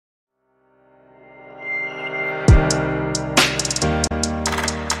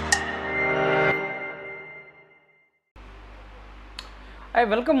I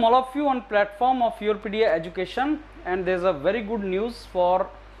welcome all of you on platform of YourPedia Education, and there is a very good news for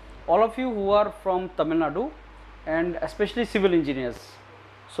all of you who are from Tamil Nadu and especially civil engineers.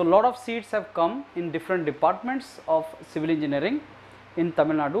 So lot of seats have come in different departments of civil engineering in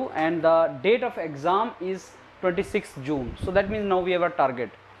Tamil Nadu, and the date of exam is 26th June. So that means now we have a target.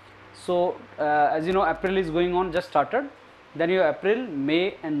 So as you know, April is going on, just started, then you have April,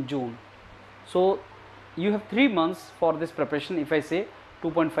 May and June. So you have 3 months for this preparation, if I say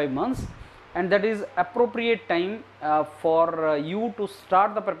 2.5 months, and that is appropriate time for you to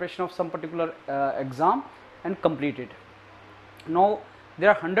start the preparation of some particular exam and complete it. Now there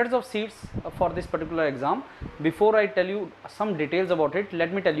are hundreds of seats for this particular exam. Before I tell you some details about it,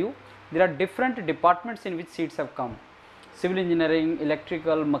 let me tell you there are different departments in which seats have come: civil engineering,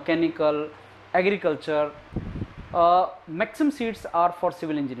 electrical, mechanical, agriculture. Maximum seats are for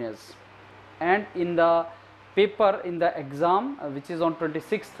civil engineers, and in the paper, in the exam which is on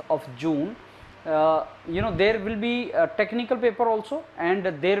 26th of June, there will be a technical paper also, and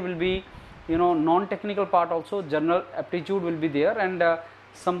there will be non-technical part also. General aptitude will be there, and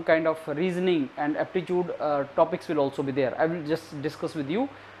some kind of reasoning and aptitude topics will also be there. I will just discuss with you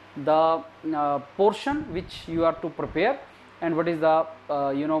the portion which you are to prepare, and what is the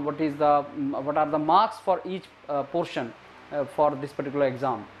what are the marks for each portion for this particular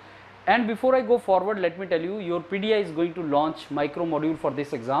exam. And before I go forward, let me tell you, YourPedia is going to launch Micromodule for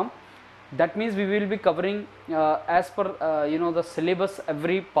this exam. That means we will be covering as per the syllabus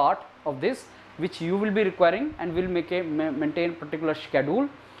every part of this, which you will be requiring, and will maintain particular schedule,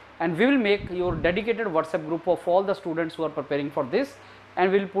 and we will make your dedicated WhatsApp group of all the students who are preparing for this,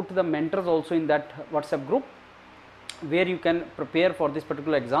 and we will put the mentors also in that WhatsApp group, where you can prepare for this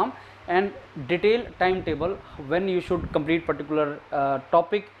particular exam, and detail timetable when you should complete particular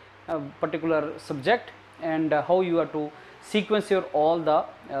topic, particular subject, and how you have to sequence your all the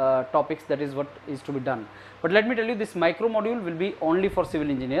topics. That is what is to be done. But let me tell you, this micro module will be only for civil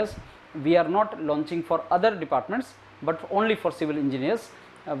engineers. We are not launching for other departments, but only for civil engineers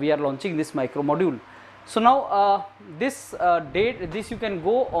we are launching this micro module. So now this date, this you can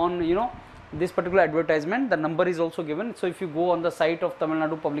go on this particular advertisement. The number is also given. So if you go on the site of Tamil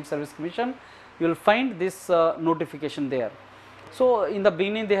Nadu Public Service Commission, you will find this notification there. So in the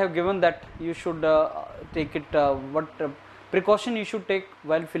beginning they have given that you should take it, what precaution you should take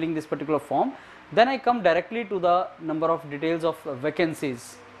while filling this particular form. Then I come directly to the number of details of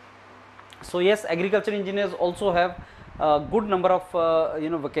vacancies. So yes, agriculture engineers also have a good number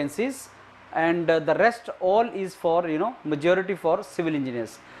of vacancies, and the rest all is for majority for civil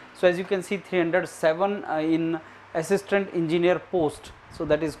engineers. So as you can see, 307 in assistant engineer post. So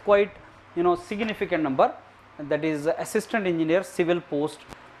that is quite significant number. That is assistant engineer civil post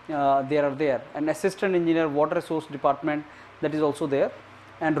there are there, and assistant engineer water resource department, that is also there,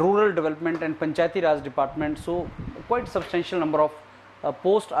 and rural development and panchayati raj department. So quite substantial number of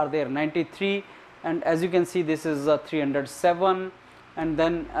posts are there, 93, and as you can see this is 307, and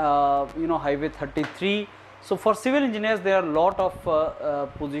then highway 33. So for civil engineers there are a lot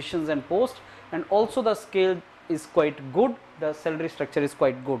of positions and posts, and also the scale is quite good, the salary structure is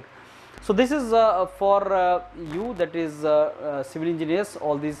quite good. So this is for you, that is civil engineers,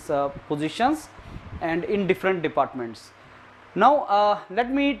 all these positions, and in different departments. Now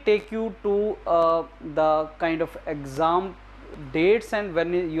let me take you to the kind of exam dates, and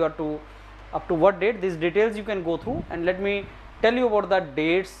when you are to up to what date. These details you can go through, and let me tell you about the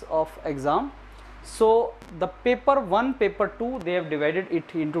dates of exam. So the paper 1, paper 2, they have divided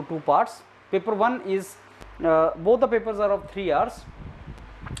it into 2 parts. Paper 1 is both the papers are of 3 hours.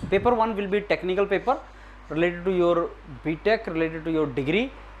 Paper 1 will be technical paper related to your BTech, related to your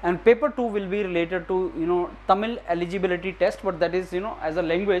degree, and paper 2 will be related to Tamil eligibility test, but that is as a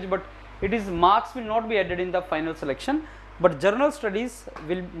language, but it is marks will not be added in the final selection, but general studies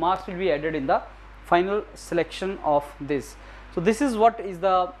marks will be added in the final selection of this. So this is what is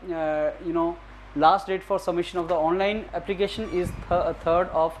the last date for submission of the online application is 3rd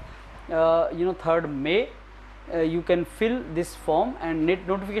of 3rd May. You can fill this form, and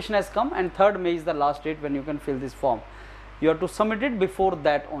notification has come, and 3rd May is the last date when you can fill this form. You have to submit it before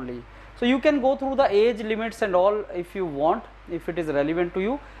that only. So you can go through the age limits and all if you want, if it is relevant to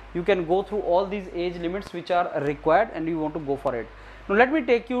you. You can go through all these age limits which are required, and you want to go for it. Now let me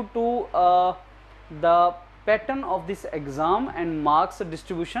take you to the pattern of this exam and marks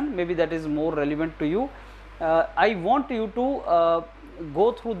distribution. Maybe that is more relevant to you. I want you to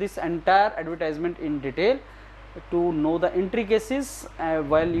go through this entire advertisement in detail to know the intricacies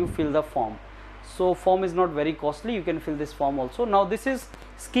while you fill the form. So form is not very costly, you can fill this form also. Now this is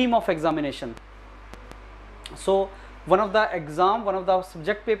scheme of examination. So one of the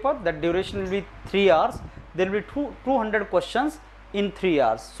subject paper, that duration will be 3 hours. There will be 200 questions in 3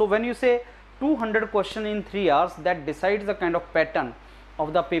 hours. So when you say 200 question in 3 hours, that decides the kind of pattern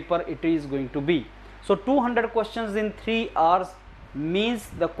of the paper it is going to be. So 200 questions in 3 hours means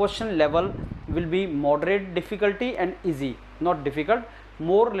the question level will be moderate difficulty and easy, not difficult,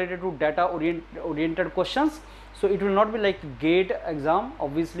 more related to data oriented questions. So it will not be like GATE exam,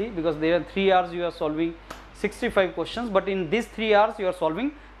 obviously, because there are 3 hours you are solving 65 questions, but in these 3 hours you are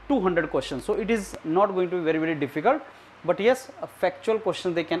solving 200 questions. So it is not going to be very difficult, but yes, a factual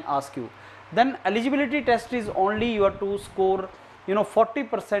question they can ask you. Then eligibility test is only you have to score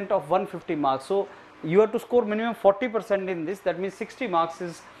 40% of 150 marks. So you have to score minimum 40% in this, that means 60 marks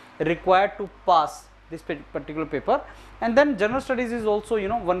is required to pass this particular paper. And then general studies is also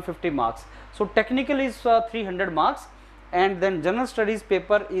 150 marks. So technical is 300 marks, and then general studies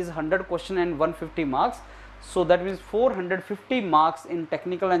paper is 100 question and 150 marks. So that means 450 marks in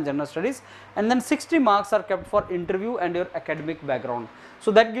technical and general studies, and then 60 marks are kept for interview and your academic background.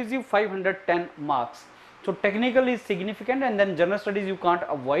 So that gives you 510 marks. So technical is significant, and then general studies you can't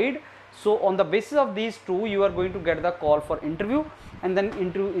avoid. So on the basis of these two, you are going to get the call for interview, and then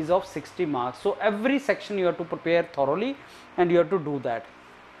interview is of 60 marks. So every section you have to prepare thoroughly, and you have to do that.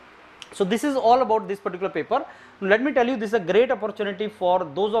 So this is all about this particular paper. Let me tell you, this is a great opportunity for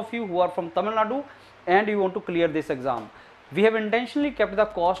those of you who are from Tamil Nadu and you want to clear this exam. We have intentionally kept the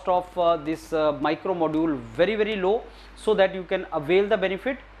cost of this micro module very low, so that you can avail the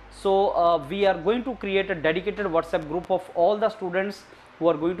benefit. So we are going to create a dedicated WhatsApp group of all the students who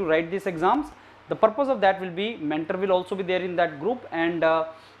are going to write these exams. The purpose of that will be, mentor will also be there in that group, and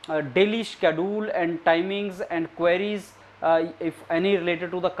daily schedule and timings and queries, if any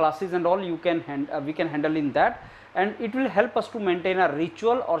related to the classes and all, you can we can handle in that, and it will help us to maintain a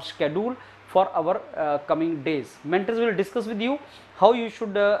ritual or schedule for our coming days. Mentors will discuss with you how you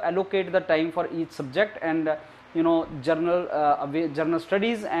should allocate the time for each subject, and journal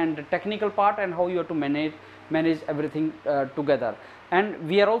studies and technical part, and how you have to manage everything together. And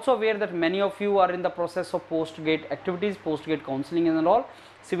we are also aware that many of you are in the process of post-gate activities, post-gate counseling and all.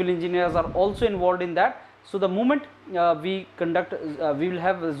 Civil engineers are also involved in that. So the moment we will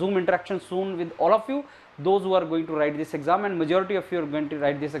have a Zoom interaction soon with all of you, those who are going to write this exam, and majority of you are going to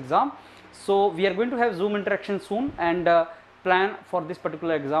write this exam. So we are going to have Zoom interaction soon, and plan for this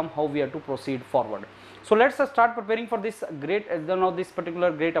particular exam, how we have to proceed forward. So let's start preparing for this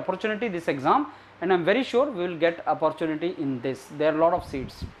particular great opportunity, this exam, and I'm very sure we will get opportunity in this. There are a lot of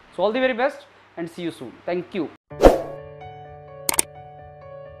seats. So all the very best, and see you soon. Thank you.